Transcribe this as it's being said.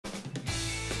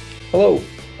Hello,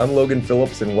 I'm Logan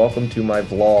Phillips and welcome to my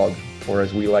vlog, or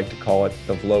as we like to call it,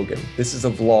 the VLOGAN. This is a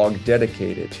vlog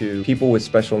dedicated to people with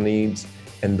special needs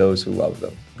and those who love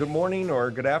them. Good morning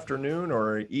or good afternoon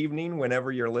or evening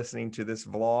whenever you're listening to this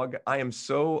vlog. I am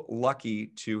so lucky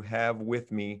to have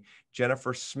with me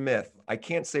Jennifer Smith. I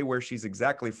can't say where she's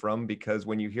exactly from because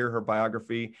when you hear her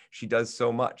biography, she does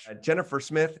so much. Jennifer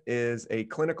Smith is a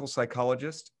clinical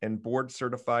psychologist and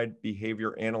board-certified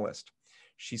behavior analyst.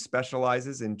 She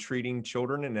specializes in treating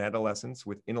children and adolescents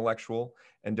with intellectual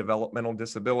and developmental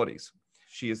disabilities.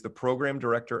 She is the program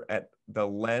director at the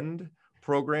LEND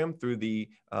program through the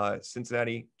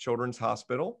Cincinnati Children's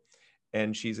Hospital,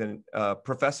 and she's a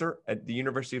professor at the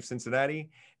University of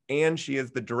Cincinnati, and she is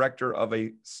the director of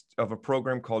a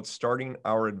program called Starting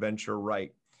Our Adventure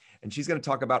Right. And she's going to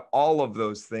talk about all of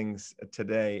those things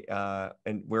today,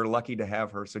 and we're lucky to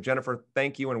have her. So Jennifer,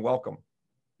 thank you and welcome.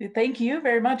 Thank you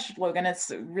very much, Logan.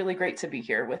 It's really great to be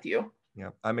here with you. Yeah,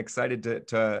 I'm excited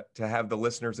to have the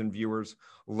listeners and viewers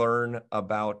learn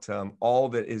about all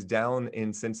that is down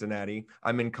in Cincinnati.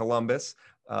 I'm in Columbus,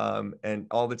 and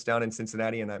all that's down in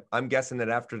Cincinnati. And I'm guessing that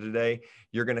after today,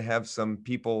 you're going to have some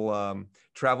people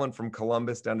traveling from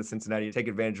Columbus down to Cincinnati to take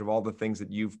advantage of all the things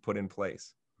that you've put in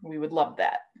place. We would love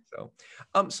that.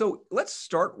 So let's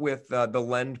start with the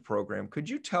LEND program. Could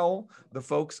you tell the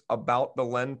folks about the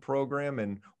LEND program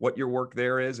and what your work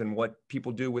there is and what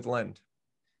people do with LEND?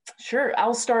 Sure.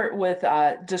 I'll start with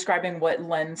describing what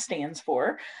LEND stands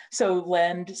for. So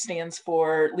LEND stands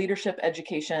for Leadership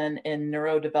Education in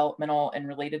Neurodevelopmental and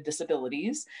Related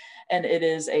Disabilities. And it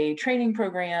is a training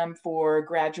program for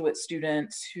graduate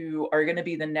students who are going to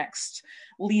be the next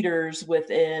leaders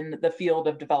within the field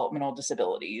of developmental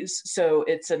disabilities. So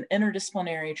it's an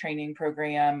interdisciplinary training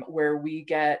program where we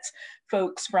get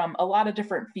folks from a lot of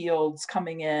different fields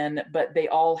coming in, but they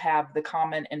all have the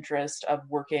common interest of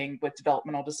working with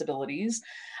developmental disabilities.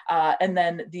 And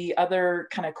then the other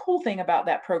kind of cool thing about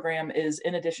that program is,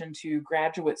 in addition to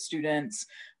graduate students,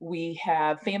 we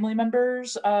have family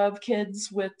members of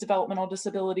kids with developmental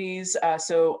disabilities.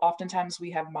 So oftentimes we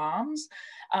have moms,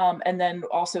 and then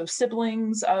also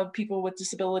siblings of people with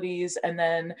disabilities, and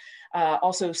then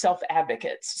also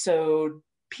self-advocates. So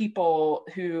people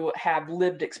who have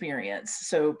lived experience.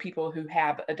 So people who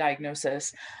have a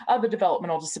diagnosis of a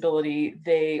developmental disability,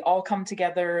 they all come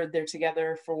together. They're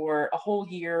together for a whole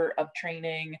year of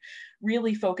training,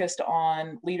 really focused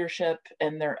on leadership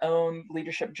and their own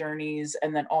leadership journeys,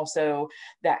 and then also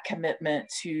that commitment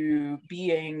to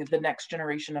being the next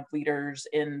generation of leaders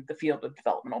in the field of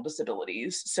developmental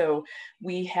disabilities. So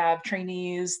we have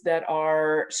trainees that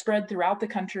are spread throughout the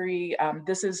country.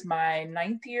 This is my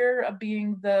 9th year of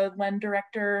being the LEND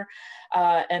director,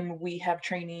 and we have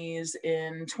trainees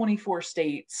in 24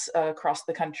 states across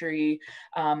the country,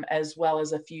 as well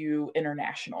as a few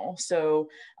international. So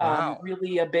Wow.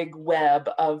 really a big web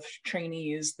of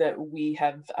trainees that we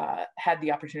have had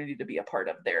the opportunity to be a part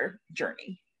of their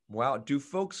journey. Wow. Do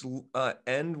folks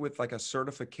end with like a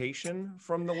certification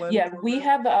from the LEND Yeah, program? we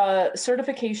have a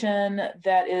certification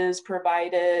that is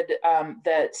provided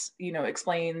that,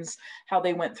 explains how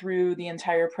they went through the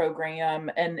entire program.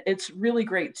 And it's really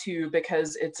great too,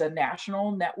 because it's a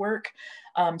national network.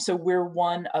 So we're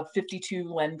one of 52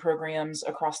 LEND programs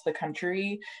across the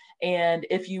country. And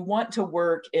if you want to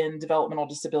work in developmental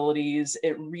disabilities,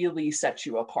 it really sets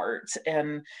you apart.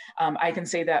 And I can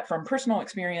say that from personal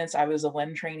experience. I was a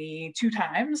LEND trainee 2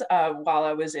 times while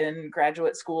I was in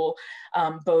graduate school,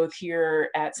 both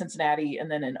here at Cincinnati and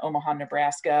then in Omaha,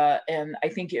 Nebraska. And I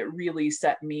think it really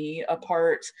set me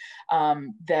apart,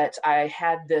 that I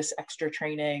had this extra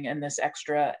training and this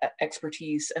extra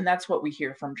expertise. And that's what we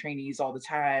hear from trainees all the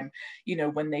time,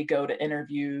 when they go to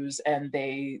interviews and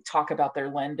they talk about their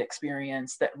LEND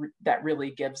experience, that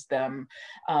really gives them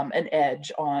an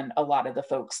edge on a lot of the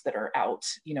folks that are out,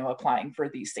 applying for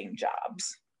these same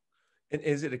jobs. And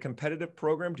is it a competitive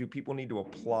program? Do people need to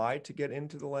apply to get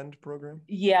into the LEND program?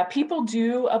 Yeah, people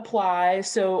do apply.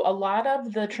 So a lot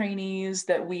of the trainees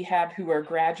that we have who are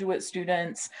graduate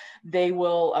students, they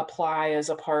will apply as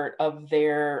a part of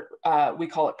their, we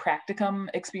call it practicum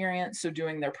experience. So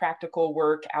doing their practical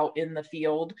work out in the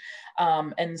field.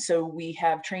 And so we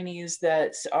have trainees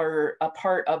that are a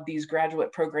part of these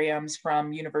graduate programs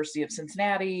from University of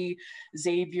Cincinnati,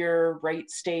 Xavier,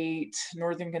 Wright State,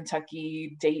 Northern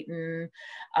Kentucky, Dayton.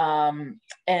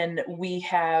 And we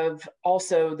have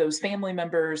also those family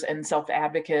members and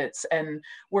self-advocates, and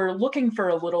we're looking for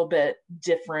a little bit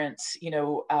different,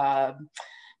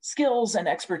 skills and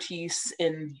expertise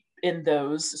in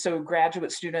those. So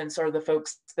graduate students are the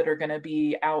folks that are going to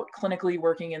be out clinically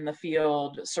working in the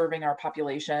field, serving our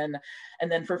population.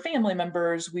 And then for family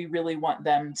members, we really want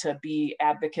them to be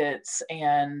advocates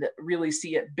and really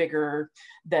see it bigger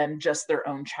than just their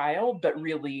own child, but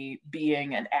really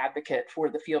being an advocate for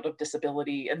the field of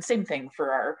disability. And same thing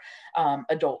for our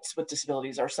adults with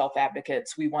disabilities, our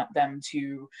self-advocates. We want them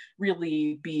to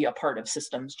really be a part of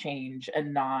systems change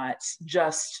and not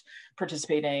just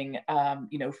participating,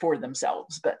 for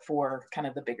themselves, but for kind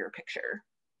of the bigger picture.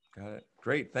 Got it.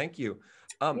 Great. Thank you.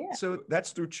 Yeah. So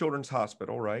that's through Children's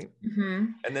Hospital, right? Mm-hmm.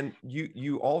 And then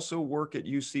you also work at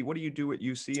UC. What do you do at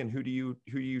UC, and who do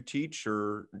you teach,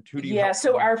 or who do you help?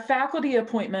 So our faculty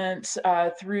appointment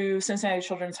through Cincinnati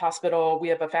Children's Hospital, we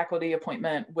have a faculty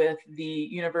appointment with the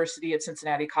University of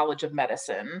Cincinnati College of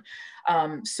Medicine.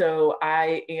 So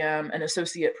I am an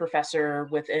associate professor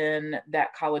within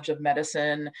that College of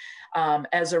Medicine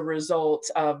as a result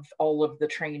of all of the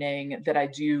training that I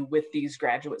do with these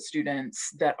graduate students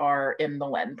that are in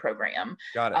the LEN program.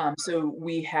 Got it. So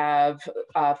we have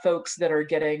folks that are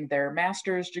getting their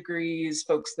master's degrees,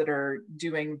 folks that are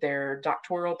doing their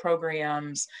doctoral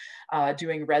programs,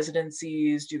 doing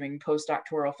residencies, doing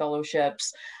postdoctoral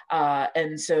fellowships.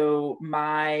 And so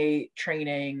my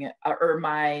training or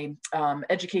my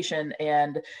education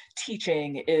and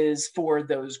teaching is for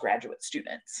those graduate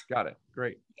students. Got it.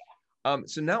 Great.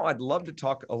 So now I'd love to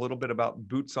talk a little bit about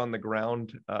boots on the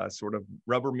ground, sort of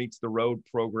rubber meets the road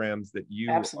programs that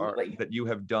you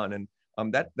have done.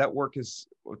 And that work is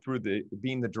through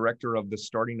being the director of the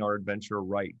Starting Our Adventure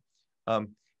Right.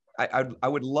 I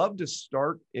would love to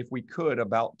start, if we could,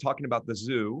 about talking about the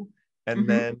zoo, and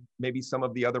then maybe some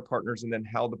of the other partners, and then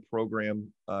how the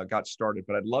program got started.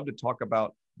 But I'd love to talk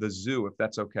about the zoo, if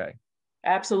that's okay.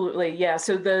 Absolutely. Yeah.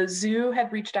 So the zoo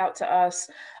had reached out to us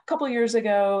a couple of years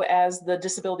ago as the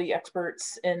disability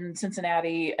experts in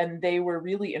Cincinnati, and they were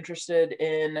really interested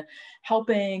in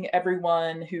helping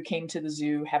everyone who came to the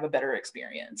zoo have a better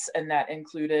experience. And that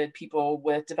included people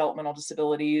with developmental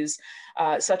disabilities,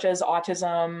 such as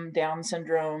autism, Down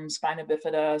syndrome, spina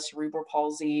bifida, cerebral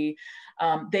palsy.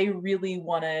 They really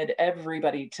wanted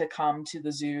everybody to come to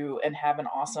the zoo and have an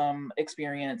awesome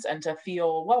experience and to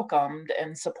feel welcomed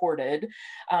and supported.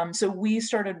 So we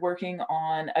started working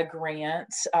on a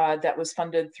grant that was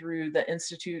funded through the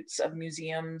Institutes of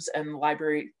Museums and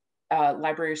Library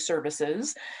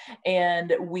Services.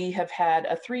 And we have had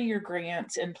a 3-year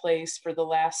grant in place for the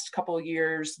last couple of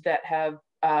years that have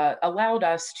allowed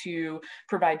us to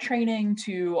provide training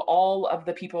to all of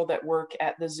the people that work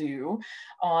at the zoo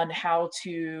on how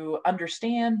to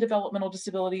understand developmental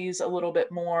disabilities a little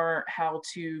bit more, how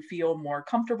to feel more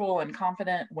comfortable and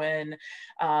confident when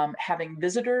having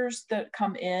visitors that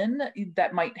come in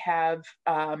that might have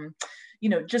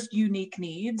just unique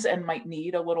needs and might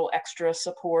need a little extra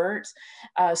support.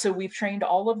 So we've trained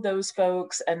all of those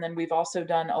folks. And then we've also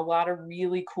done a lot of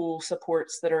really cool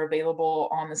supports that are available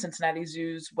on the Cincinnati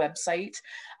Zoo's website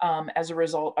as a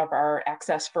result of our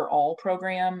Access for All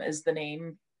program is the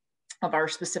name of our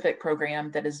specific program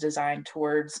that is designed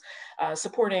towards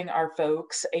supporting our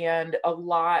folks, and a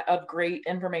lot of great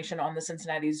information on the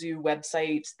Cincinnati Zoo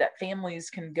website that families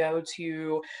can go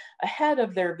to ahead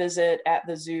of their visit at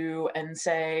the zoo and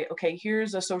say, okay,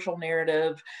 here's a social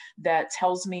narrative that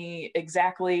tells me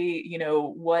exactly,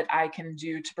 what I can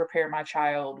do to prepare my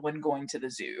child when going to the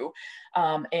zoo.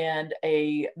 And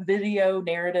a video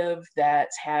narrative that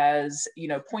has,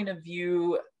 point of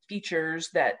view features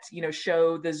that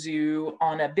show the zoo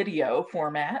on a video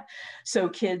format, so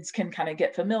kids can kind of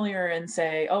get familiar and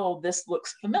say, oh, this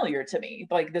looks familiar to me,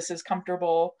 like this is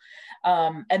comfortable.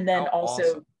 And then also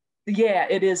awesome. Yeah,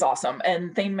 it is awesome.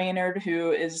 And Thane Maynard,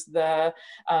 who is the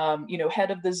head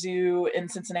of the zoo in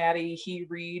Cincinnati, he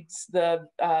reads the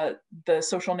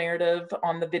social narrative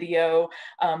on the video,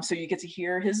 so you get to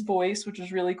hear his voice, which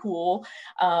is really cool.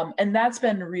 And that's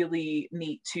been really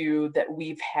neat too, that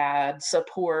we've had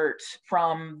support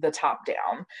from the top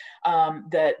down.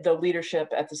 That the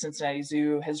leadership at the Cincinnati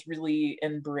Zoo has really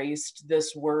embraced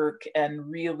this work and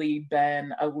really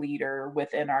been a leader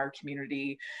within our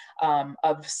community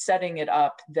of setting it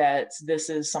up that this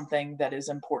is something that is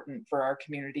important for our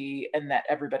community and that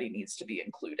everybody needs to be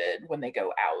included when they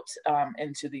go out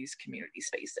into these community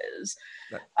spaces.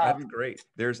 That's great.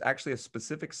 There's actually a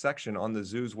specific section on the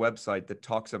zoo's website that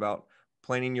talks about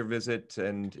planning your visit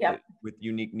and with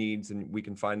unique needs, and we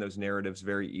can find those narratives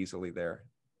very easily there.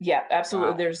 Yeah,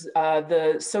 absolutely. Wow. There's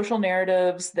the social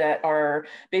narratives that are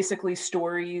basically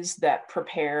stories that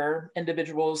prepare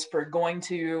individuals for going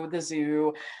to the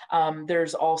zoo.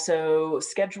 There's also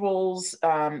schedules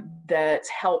that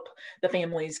help the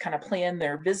families kind of plan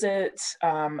their visits,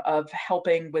 of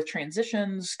helping with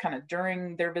transitions kind of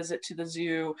during their visit to the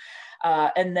zoo.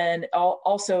 And then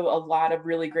also a lot of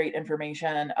really great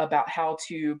information about how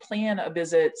to plan a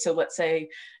visit. So let's say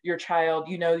your child,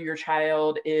 your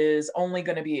child is only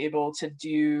going to be able to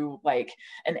do like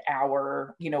an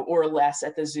hour, or less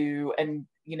at the zoo. And,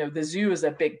 the zoo is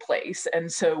a big place. And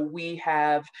so we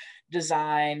have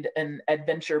designed an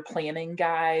adventure planning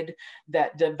guide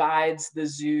that divides the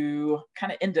zoo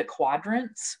kind of into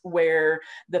quadrants where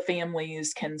the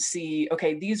families can see,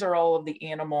 okay, these are all of the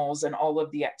animals and all of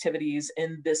the activities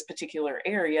in this particular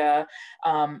area.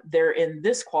 They're in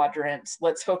this quadrant.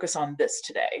 Let's focus on this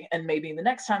today. And maybe the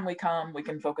next time we come, we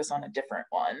can focus on a different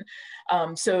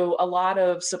one. So a lot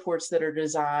of supports that are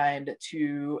designed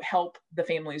to help the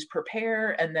families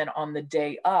prepare. And then on the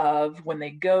day of, when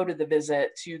they go to the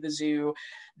visit to the zoo,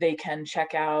 they can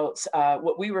check out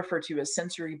what we refer to as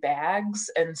sensory bags.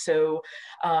 And so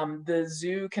the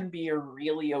zoo can be a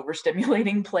really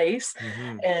overstimulating place.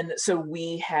 Hmm. And so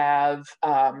we have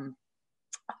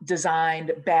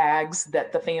designed bags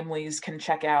that the families can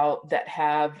check out that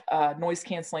have noise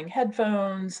canceling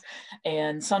headphones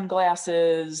and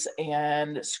sunglasses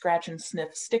and scratch and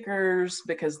sniff stickers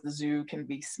because the zoo can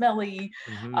be smelly.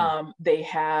 Hmm. They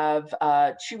have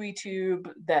a chewy tube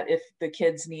that if the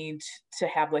kids need to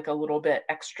have like a little bit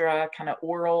extra kind of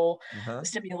oral Uh-huh.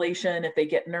 stimulation if they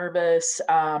get nervous.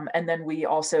 And then we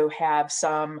also have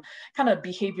some kind of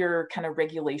behavior kind of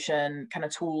regulation kind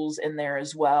of tools in there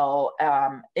as well,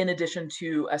 in addition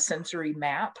to a sensory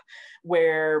map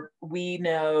where we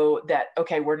know that,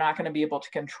 okay, we're not going to be able to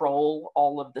control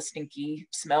all of the stinky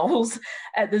smells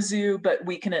at the zoo, but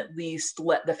we can at least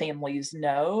let the families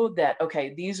know that,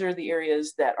 okay, these are the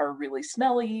areas that are really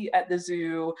smelly at the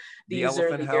zoo. The These are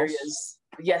elephant the house. areas.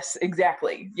 Yes,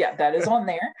 exactly. Yeah, that is on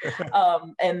there.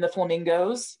 And the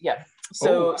flamingos. Yeah.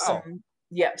 Oh, So wow.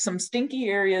 some stinky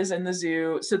areas in the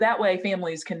zoo. So that way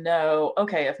families can know,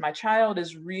 okay, if my child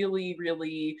is really,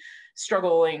 really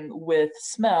struggling with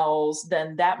smells,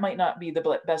 then that might not be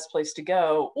the best place to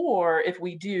go. Or if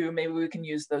we do, maybe we can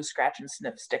use those scratch and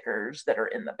sniff stickers that are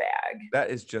in the bag. That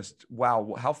is just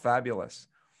wow, how fabulous.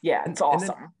 Yeah, it's And then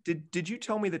awesome. did you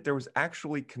tell me that there was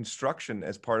actually construction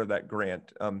as part of that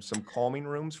grant? Some calming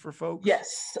rooms for folks?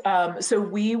 Yes. So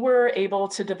we were able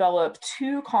to develop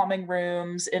two calming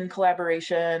rooms in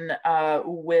collaboration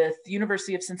with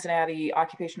University of Cincinnati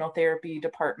Occupational Therapy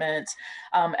Department.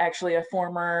 Actually, a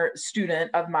former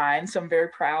student of mine, so I'm very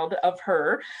proud of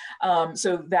her.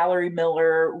 So Valerie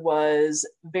Miller was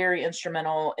very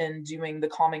instrumental in doing the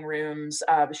calming rooms.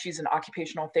 She's an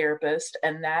occupational therapist,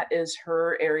 and that is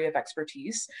her area of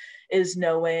expertise, is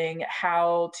knowing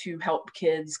how to help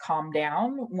kids calm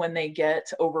down when they get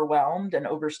overwhelmed and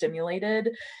overstimulated.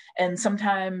 And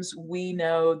sometimes we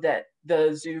know that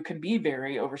the zoo can be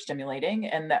very overstimulating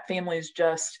and that families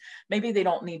just, maybe they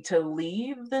don't need to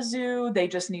leave the zoo, they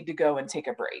just need to go and take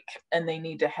a break. And they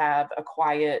need to have a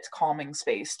quiet, calming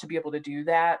space to be able to do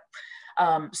that.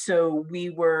 So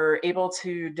we were able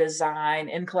to design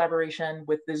in collaboration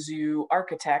with the zoo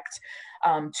architect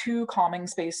two calming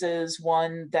spaces,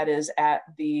 one that is at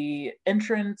the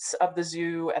entrance of the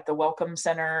zoo at the Welcome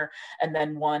Center, and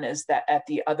then one is that at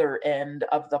the other end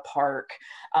of the park,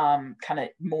 kind of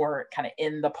more kind of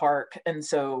in the park. And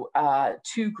so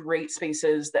two great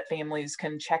spaces that families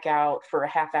can check out for a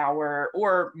half hour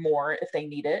or more if they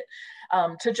need it,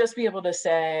 to just be able to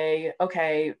say,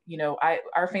 okay,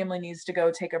 our family needs to go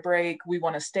take a break. We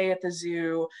want to stay at the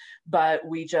zoo, but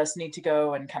we just need to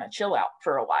go and kind of chill out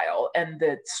for a while. And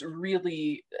that's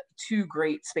really two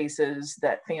great spaces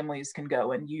that families can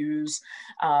go and use,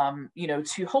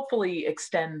 to hopefully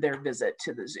extend their visit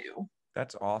to the zoo.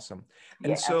 That's awesome. And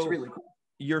Yeah, it's so really cool.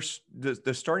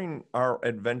 the starting our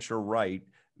adventure right,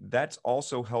 that's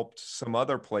also helped some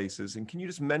other places. And can you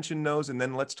just mention those and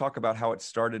then let's talk about how it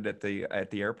started at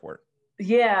the airport?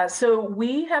 Yeah, so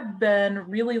we have been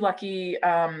really lucky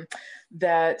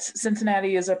that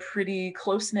Cincinnati is a pretty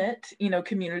close-knit,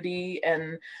 community,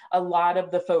 and a lot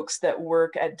of the folks that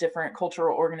work at different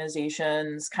cultural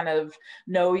organizations kind of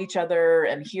know each other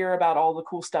and hear about all the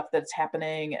cool stuff that's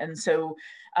happening. And so,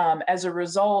 as a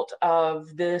result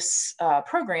of this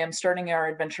program, starting our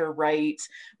adventure right,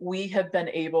 we have been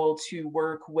able to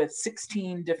work with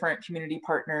 16 different community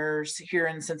partners here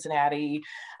in Cincinnati,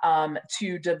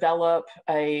 to develop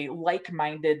a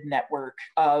like-minded network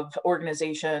of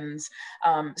organizations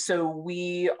So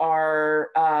we are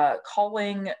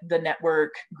calling the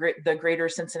network the Greater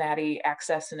Cincinnati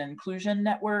Access and Inclusion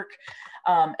Network.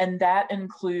 And that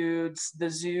includes the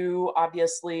zoo,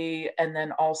 obviously, and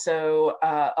then also,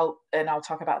 and I'll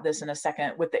talk about this in a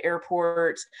second, with the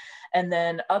airport, and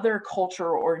then other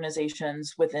cultural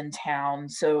organizations within town.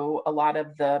 So a lot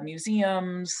of the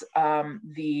museums,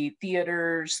 the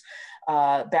theaters,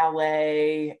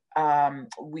 ballet.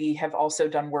 We have also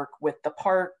done work with the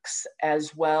parks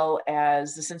as well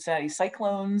as the Cincinnati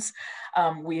Cyclones.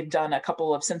 We have done a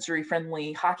couple of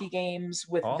sensory-friendly hockey games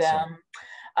with them.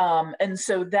 And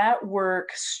so that work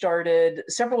started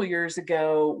several years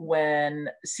ago when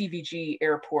CVG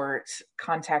Airport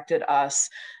contacted us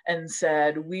and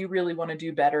said, we really want to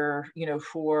do better,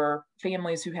 for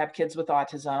families who have kids with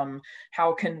autism.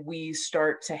 How can we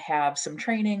start to have some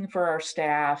training for our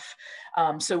staff?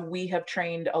 So we have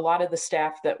trained a lot of the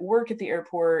staff that work at the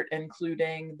airport,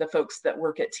 including the folks that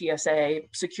work at TSA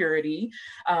security,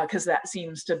 because that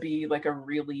seems to be like a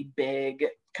really big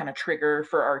kind of trigger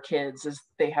for our kids, is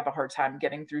they have a hard time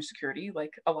getting through security,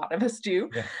 like a lot of us do.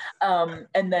 Yeah.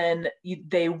 And then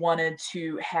they wanted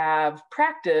to have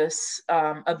practice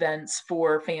events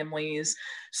for families.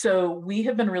 So we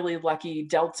have been really lucky.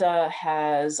 Delta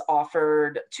has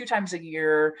offered 2 times a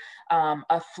year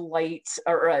a flight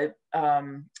or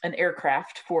an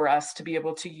aircraft for us to be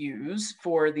able to use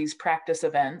for these practice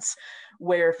events,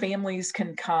 where families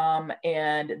can come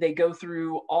and they go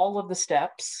through all of the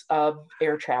steps of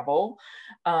air travel.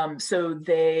 So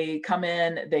they come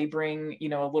in, they bring,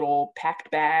 a little packed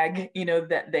bag,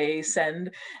 that they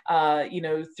send,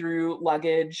 through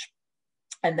luggage.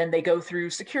 And then they go through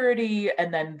security,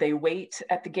 and then they wait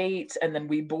at the gate, and then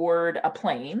we board a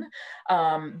plane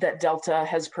that Delta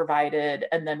has provided,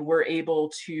 and then we're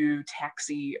able to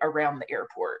taxi around the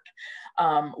airport,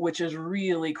 which is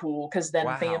really cool, because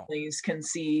then families can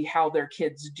see how their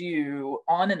kids do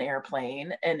on an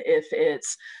airplane, and if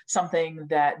it's something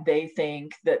that they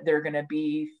think that they're going to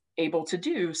be able to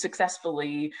do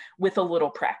successfully with a little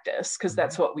practice, because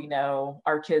that's what we know.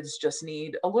 Our kids just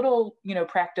need a little,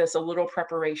 practice, a little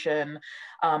preparation.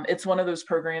 It's one of those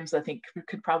programs I think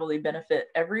could probably benefit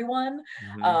everyone.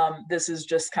 This is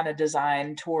just kind of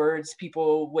designed towards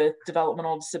people with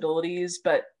developmental disabilities,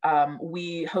 but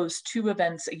we host 2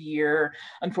 events a year.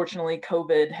 Unfortunately,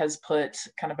 COVID has put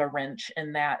kind of a wrench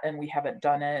in that, and we haven't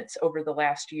done it over the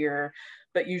last year.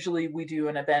 But usually we do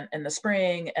an event in the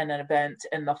spring and an event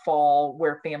in the fall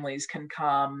where families can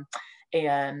come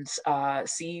and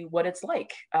see what it's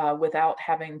like without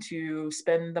having to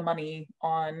spend the money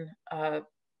on a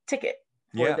ticket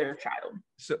for their child.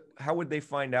 So how would they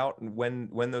find out when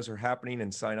those are happening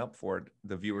and sign up for it,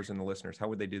 the viewers and the listeners? How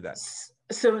would they do that?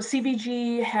 So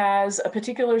CVG has a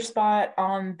particular spot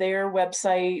on their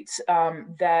website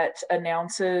that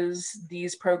announces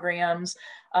these programs.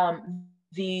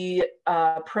 The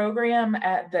program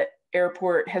at the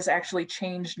airport has actually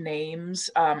changed names.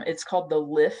 It's called the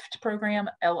LIFT program,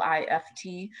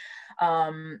 LIFT.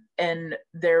 And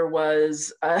there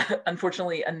was,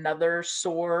 unfortunately, another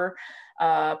SOAR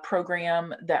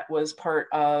program that was part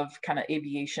of kind of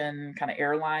aviation, kind of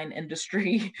airline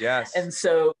industry. Yes. And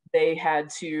so they had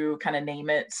to kind of name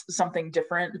it something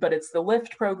different, but it's the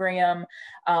LIFT program.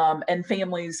 And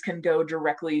families can go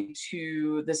directly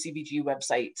to the CVG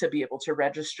website to be able to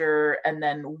register. And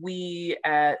then we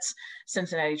at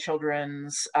Cincinnati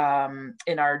Children's,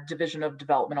 in our Division of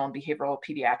Developmental and Behavioral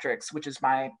Pediatrics, which is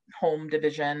my home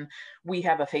division, we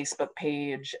have a Facebook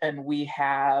page, and we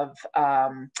have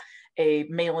a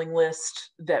mailing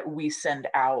list that we send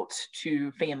out to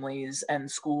families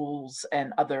and schools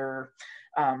and other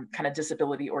kind of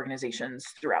disability organizations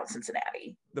throughout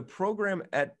Cincinnati. The program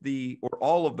or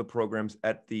all of the programs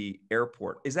at the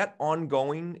airport, is that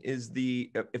ongoing?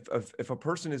 If a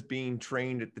person is being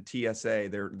trained at the TSA,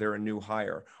 they're a new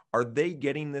hire, are they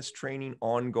getting this training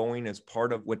ongoing as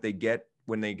part of what they get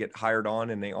when they get hired on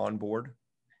and they onboard?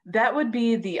 That would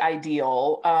be the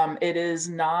ideal. It is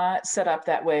not set up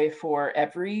that way for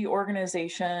every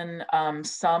organization.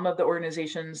 Some of the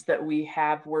organizations that we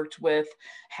have worked with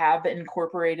have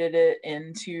incorporated it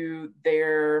into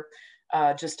their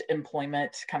just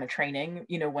employment kind of training,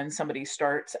 when somebody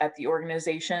starts at the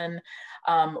organization.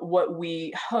 What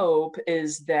we hope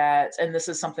is that, and this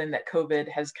is something that COVID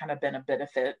has kind of been a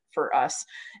benefit for us,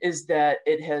 is that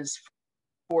it has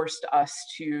forced us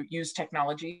to use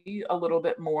technology a little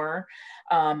bit more.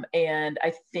 And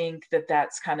I think that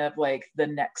that's kind of like the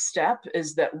next step,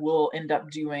 is that we'll end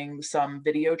up doing some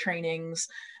video trainings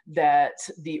that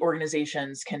the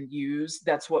organizations can use.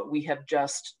 That's what we have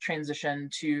just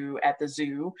transitioned to at the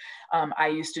zoo. I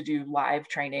used to do live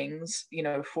trainings,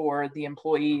 for the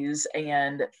employees,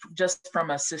 and just from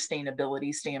a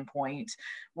sustainability standpoint,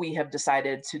 we have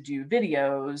decided to do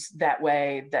videos that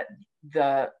way that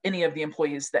any of the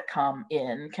employees that come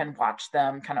in can watch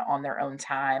them kind of on their own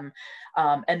time,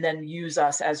 and then use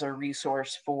us as a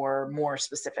resource for more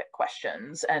specific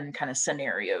questions and kind of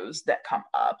scenarios that come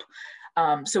up.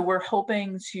 So we're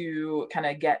hoping to kind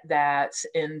of get that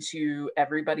into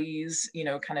everybody's,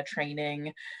 kind of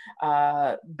training.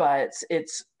 But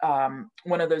it's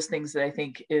one of those things that I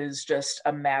think is just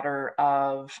a matter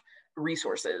of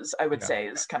resources, I would say,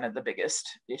 is kind of the biggest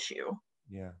issue.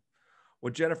 Yeah.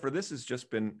 Well, Jennifer, this has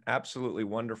just been absolutely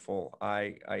wonderful.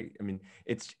 I mean,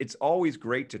 it's always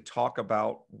great to talk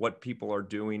about what people are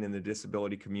doing in the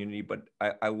disability community, but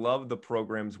I love the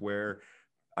programs where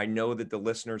I know that the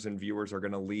listeners and viewers are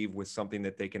going to leave with something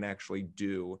that they can actually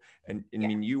do. And I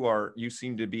mean, you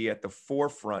seem to be at the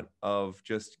forefront of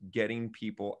just getting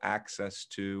people access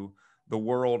to the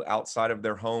world outside of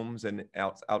their homes and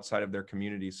outside of their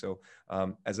community. So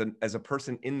as a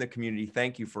person in the community,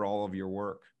 thank you for all of your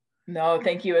work. No,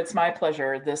 thank you. It's my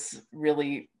pleasure. This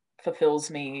really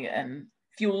fulfills me and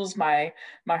fuels my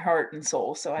heart and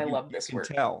soul. So I love this work.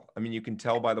 You can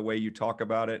tell by the way you talk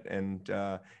about it and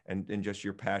just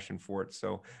your passion for it.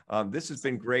 So this has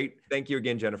been great. Thank you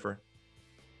again, Jennifer.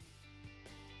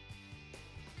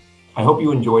 I hope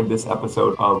you enjoyed this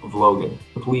episode of VLOGAN.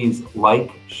 Please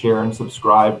like, share, and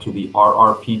subscribe to the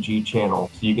RRPG channel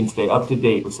so you can stay up to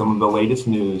date with some of the latest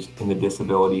news in the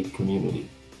disability community.